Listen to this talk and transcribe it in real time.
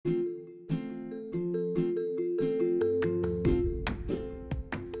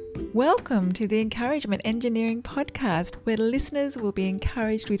Welcome to the Encouragement Engineering Podcast, where listeners will be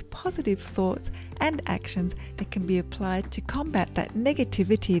encouraged with positive thoughts and actions that can be applied to combat that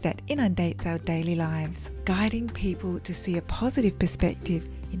negativity that inundates our daily lives, guiding people to see a positive perspective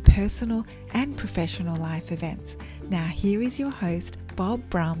in personal and professional life events. Now here is your host, Bob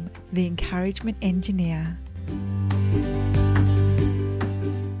Brum, the Encouragement Engineer.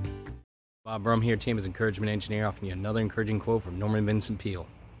 Bob Brum here, team as Encouragement Engineer, offering you another encouraging quote from Norman Vincent Peale.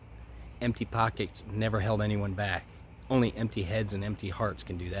 Empty pockets never held anyone back. Only empty heads and empty hearts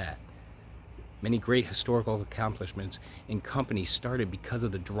can do that. Many great historical accomplishments in companies started because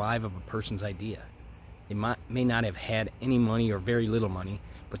of the drive of a person's idea. They may not have had any money or very little money,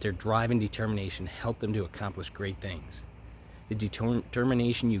 but their drive and determination helped them to accomplish great things. The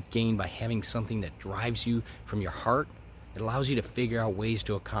determination you gain by having something that drives you from your heart, it allows you to figure out ways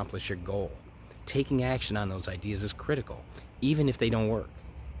to accomplish your goal. Taking action on those ideas is critical, even if they don't work.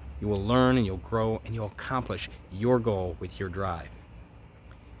 You will learn and you'll grow and you'll accomplish your goal with your drive.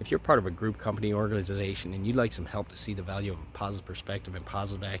 If you're part of a group, company, organization, and you'd like some help to see the value of a positive perspective and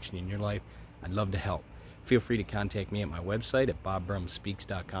positive action in your life, I'd love to help. Feel free to contact me at my website at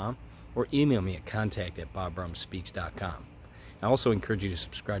bobbrumspeaks.com or email me at contact@bobbrumspeaks.com. I also encourage you to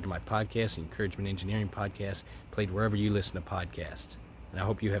subscribe to my podcast, the Encouragement Engineering Podcast, played wherever you listen to podcasts. And I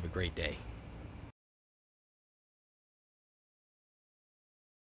hope you have a great day.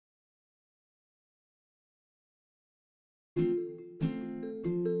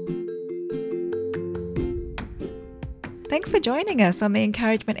 Thanks for joining us on the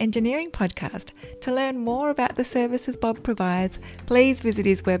Encouragement Engineering Podcast. To learn more about the services Bob provides, please visit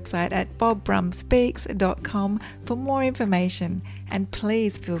his website at bobbrumspeaks.com for more information. And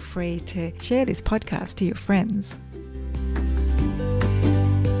please feel free to share this podcast to your friends.